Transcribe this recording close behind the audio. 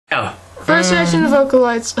First reaction to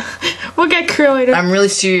vocaloids. We'll get Kreil later. I'm really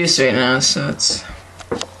serious right now, so it's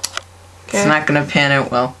not gonna pan out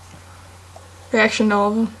well. Reaction to all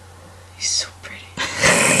of them. He's so pretty.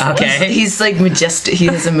 Okay. He's like majestic. He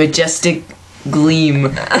has a majestic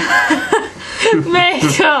gleam.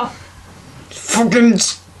 Mako. Fucking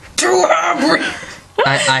too happy.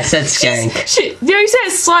 I said skank. You said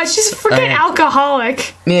slut. She's a freaking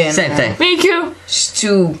alcoholic. Yeah. Same thing. Miku. She's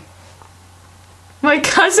too. My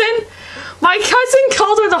cousin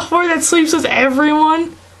called her the whore that sleeps with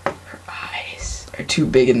everyone. Her eyes are too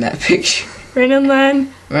big in that picture. Rin and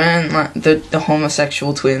Len. The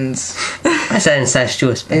homosexual twins. I said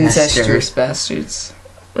incestuous bastard. Incestuous bastards.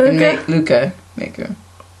 Luca. Luca. Mako.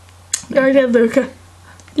 You already did Luca.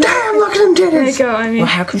 Damn, look at them titties. Mako, I mean. Well,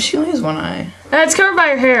 how come she only has one eye? It's covered by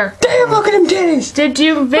her hair. Damn, look at them titties. Did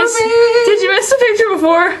you miss the picture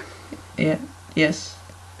before? Yeah. Yes.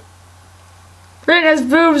 Rin has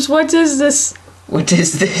boobs. What is this? What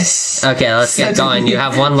is this? Okay, let's get going. You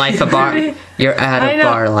have one life of bar. You're out of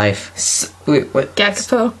bar life. Wait, what?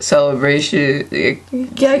 Gakpo. Celebration.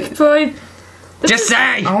 Gakpo. Just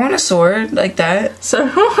say! I want a sword like that. So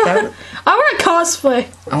I want to cosplay.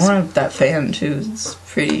 I want that fan too. It's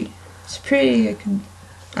pretty. It's pretty.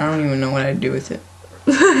 I don't even know what I'd do with it.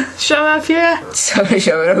 Show up here. So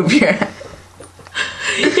show it up here.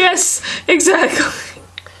 Yes, exactly.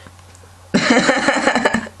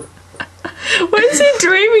 What is he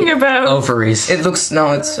dreaming about? Ovaries. It looks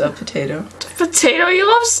it's a potato. Potato. He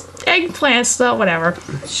loves eggplants though. Whatever.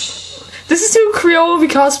 This is who Kreil will be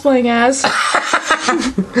cosplaying as. A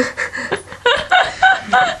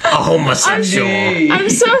homosexual. I'm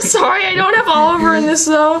so sorry. I don't have Oliver in this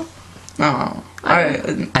though. Oh.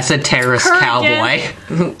 I said terrorist Her cowboy.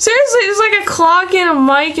 Seriously, there's like a clock and a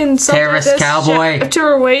mic and something Terrorist like this cowboy. to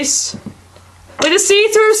her waist. With a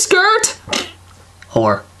see-through skirt.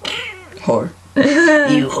 Whore.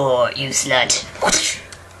 You whore, you slut.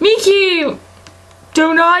 Miki,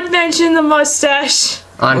 do not mention the mustache.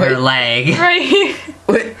 On her leg. Right here.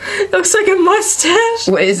 What? Looks like a mustache.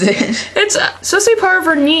 What is it? It's supposed to be part of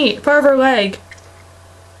her knee, part of her leg.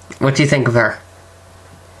 What do you think of her?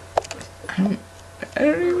 I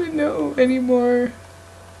don't even know anymore.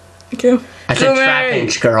 Okay. I said trap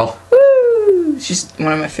inch girl. Woo! She's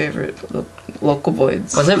one of my favorite local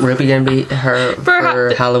boys. Wasn't Ruby gonna be her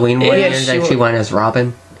for Halloween one year, and then she went as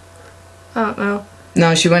Robin? I don't know.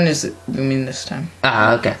 No, she went as Booming this time.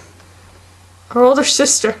 Ah, okay. Her older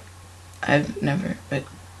sister. I've never, but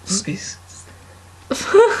Ruby's.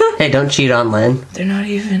 Hey, don't cheat on Lynn. They're not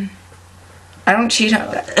even. I don't cheat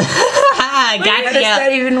on that. How does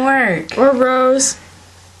that even work? Or Rose.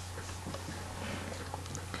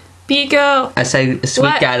 Biko. I say a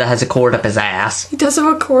sweet guy that has a cord up his ass. He does have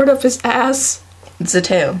a cord up his ass. It's a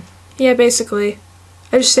tail. Yeah, basically.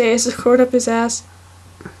 I just say it's a cord up his ass.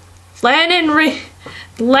 Ren and Ren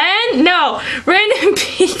and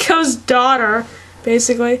Biko's daughter,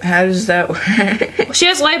 basically. How does that work? She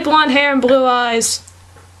has light blonde hair and blue eyes.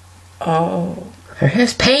 Oh. Her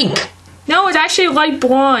hair's pink. No, it's actually light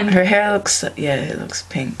blonde. Her hair looks, it looks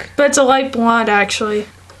pink. But it's a light blonde, actually.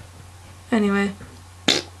 Anyway.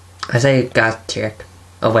 I say goth chick.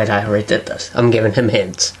 Oh wait, I already did this. I'm giving him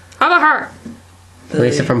hints. How about her?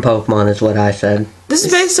 Lisa from Pokemon is what I said. This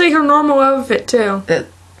is basically her normal outfit, too. Wait.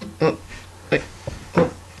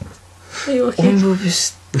 What are you looking One boob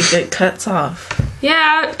it cuts off.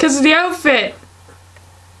 Yeah, because of the outfit.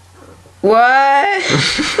 What?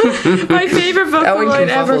 My favorite That one Vocaloid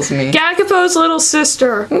ever. confuzzles me. Gakapo's little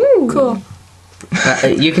sister. Ooh. Cool.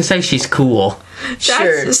 You can say she's cool.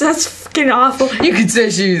 Sure. That's fucking awful. You could say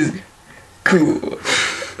she's cool.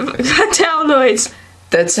 Talenoids.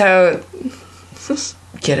 That's how.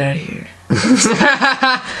 Get out of here.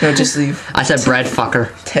 No, just leave. I said bread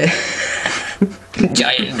fucker.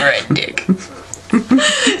 Giant bread dick. The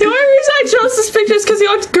only reason I chose this picture is because he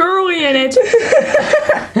looks girly in it.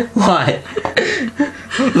 What?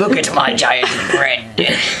 Look at my giant bread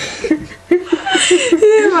dick.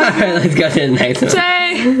 Alright, let's go to the next one.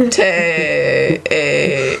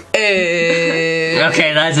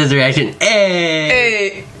 Okay, that's his reaction.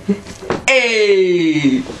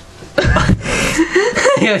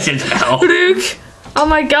 You should know. Luke. Oh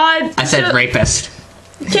my god. I said rapist.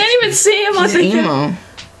 Can't even see him on He's the emo.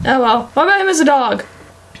 Oh well. What about him as a dog?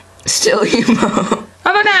 Still emo.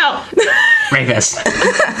 How about now? Rapist.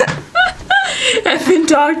 Effing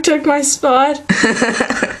dog took my spot.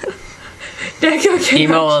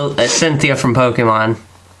 Emo Cynthia from Pokemon.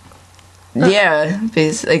 Yeah,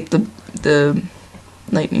 like the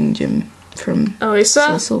lightning gym from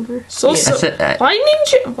Soul Silver. Soul Silver. Lightning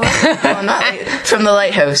gym? Well, not from the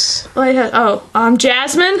lighthouse. Lighthouse. Oh,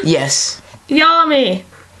 Jasmine? Yes. Yell at me.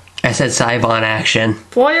 I said Saibon action.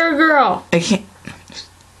 Boy or girl? I can't.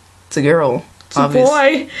 It's a girl. It's a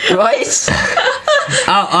boy. What?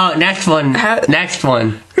 Oh, next one. Next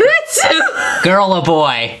one. Girl or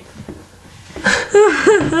boy?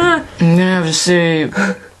 I'm gonna have to say.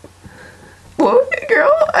 What?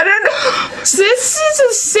 Girl? I don't know. This is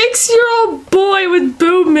a 6-year-old boy with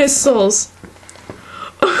boob missiles.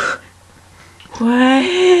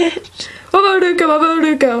 What?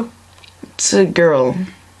 Go. It's a girl.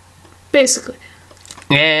 Basically.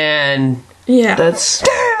 And Yeah. That's.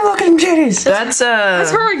 damn, look at them titties. That's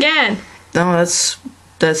That's her again. No, that's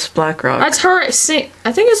BlackRock. That's her. I think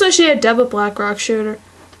it's when she had Deb with BlackRock shooter.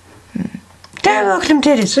 Damn, look at them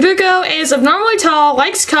titties. Sudoku is abnormally tall,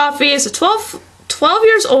 likes coffee, is 12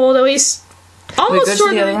 years old, at least almost Wait, go to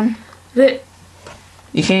shorter the other than one.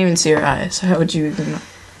 You can't even see her eyes. How would you even know?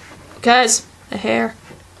 Guys, the hair.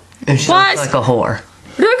 And she What? looks like a whore.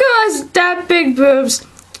 Sudoku has that big boobs.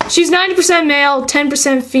 She's 90% male,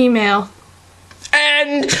 10% female.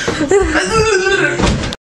 And